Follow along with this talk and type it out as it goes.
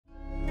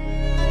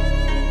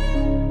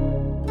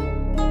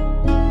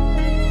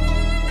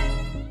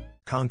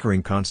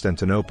Conquering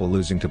Constantinople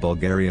losing to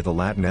Bulgaria, the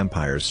Latin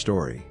Empire's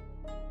story.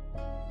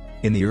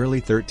 In the early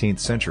 13th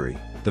century,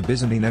 the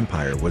Byzantine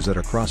Empire was at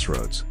a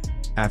crossroads.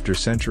 After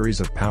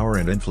centuries of power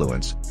and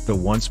influence, the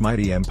once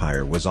mighty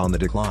empire was on the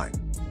decline.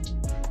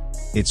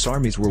 Its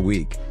armies were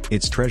weak,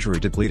 its treasury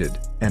depleted,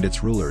 and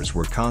its rulers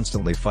were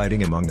constantly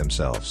fighting among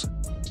themselves.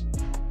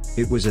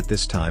 It was at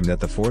this time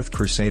that the Fourth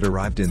Crusade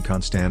arrived in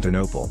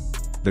Constantinople.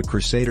 The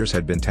Crusaders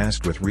had been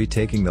tasked with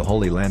retaking the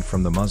Holy Land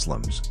from the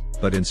Muslims,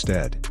 but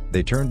instead,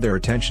 they turned their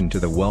attention to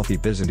the wealthy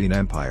Byzantine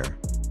Empire.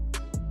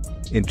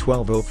 In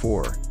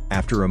 1204,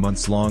 after a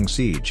months-long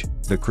siege,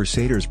 the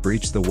Crusaders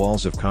breached the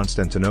walls of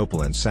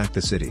Constantinople and sacked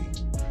the city.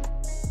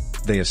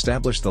 They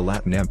established the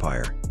Latin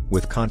Empire,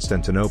 with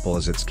Constantinople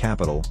as its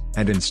capital,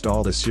 and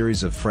installed a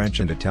series of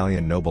French and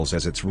Italian nobles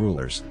as its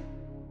rulers.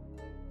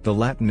 The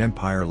Latin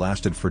Empire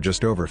lasted for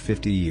just over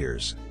 50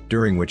 years,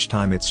 during which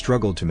time it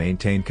struggled to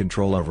maintain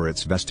control over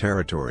its vast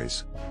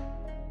territories.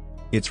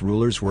 Its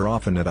rulers were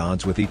often at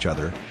odds with each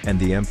other, and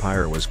the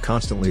empire was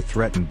constantly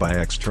threatened by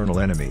external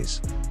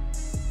enemies.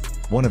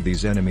 One of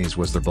these enemies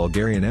was the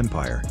Bulgarian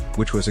Empire,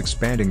 which was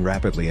expanding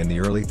rapidly in the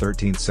early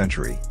 13th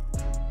century.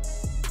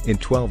 In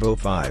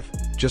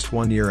 1205, just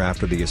 1 year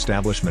after the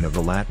establishment of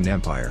the Latin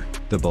Empire,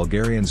 the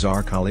Bulgarian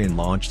Tsar Kalian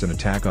launched an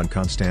attack on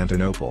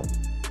Constantinople.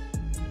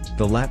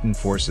 The Latin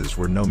forces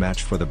were no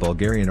match for the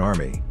Bulgarian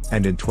army,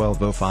 and in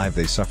 1205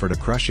 they suffered a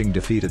crushing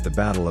defeat at the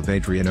Battle of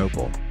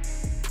Adrianople.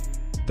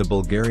 The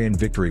Bulgarian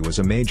victory was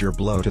a major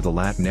blow to the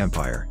Latin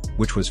Empire,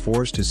 which was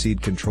forced to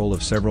cede control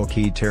of several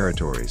key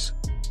territories.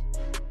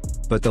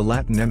 But the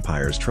Latin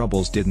Empire's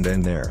troubles didn't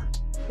end there.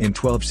 In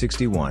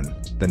 1261,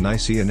 the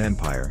Nicaean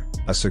Empire,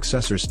 a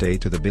successor state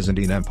to the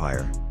Byzantine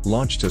Empire,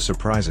 launched a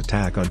surprise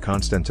attack on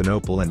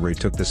Constantinople and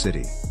retook the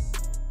city.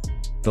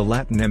 The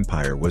Latin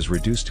Empire was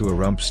reduced to a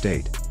rump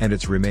state, and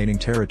its remaining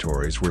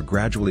territories were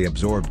gradually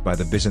absorbed by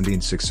the Byzantine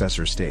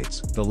successor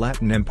states. The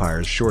Latin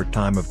Empire's short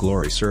time of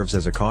glory serves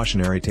as a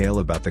cautionary tale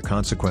about the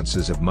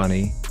consequences of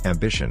money,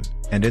 ambition,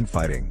 and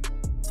infighting.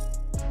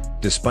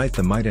 Despite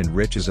the might and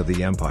riches of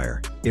the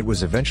empire, it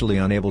was eventually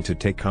unable to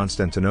take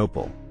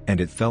Constantinople, and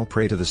it fell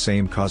prey to the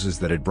same causes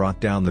that had brought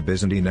down the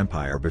Byzantine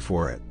Empire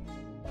before it.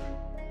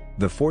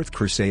 The Fourth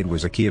Crusade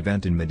was a key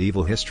event in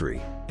medieval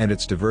history, and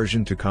its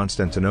diversion to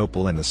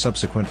Constantinople and the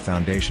subsequent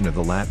foundation of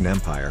the Latin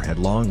Empire had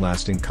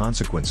long-lasting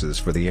consequences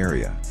for the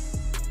area.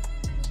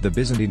 The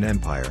Byzantine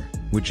Empire,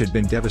 which had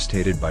been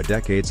devastated by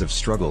decades of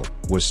struggle,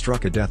 was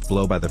struck a death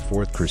blow by the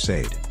Fourth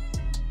Crusade.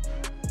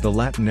 The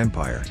Latin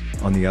Empire,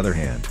 on the other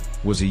hand,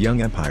 was a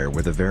young empire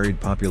with a varied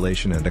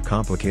population and a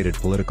complicated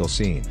political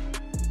scene.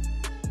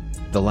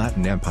 The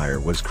Latin Empire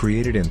was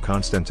created in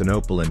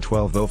Constantinople in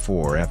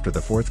 1204 after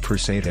the Fourth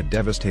Crusade had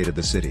devastated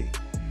the city.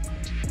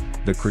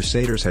 The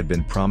Crusaders had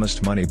been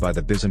promised money by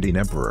the Byzantine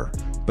emperor,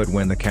 but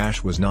when the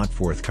cash was not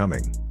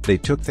forthcoming, they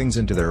took things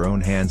into their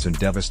own hands and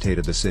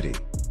devastated the city.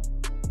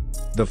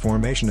 The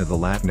formation of the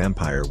Latin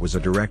Empire was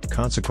a direct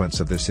consequence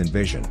of this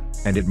invasion,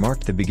 and it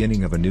marked the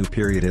beginning of a new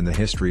period in the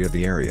history of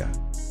the area.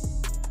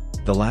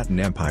 The Latin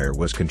Empire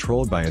was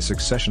controlled by a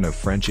succession of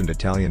French and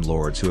Italian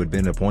lords who had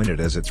been appointed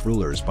as its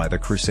rulers by the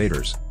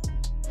Crusaders.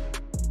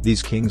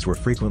 These kings were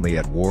frequently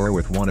at war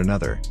with one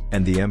another,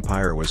 and the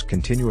empire was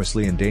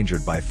continuously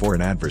endangered by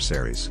foreign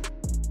adversaries.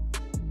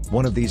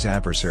 One of these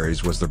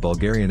adversaries was the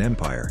Bulgarian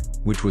Empire,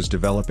 which was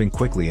developing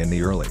quickly in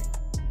the early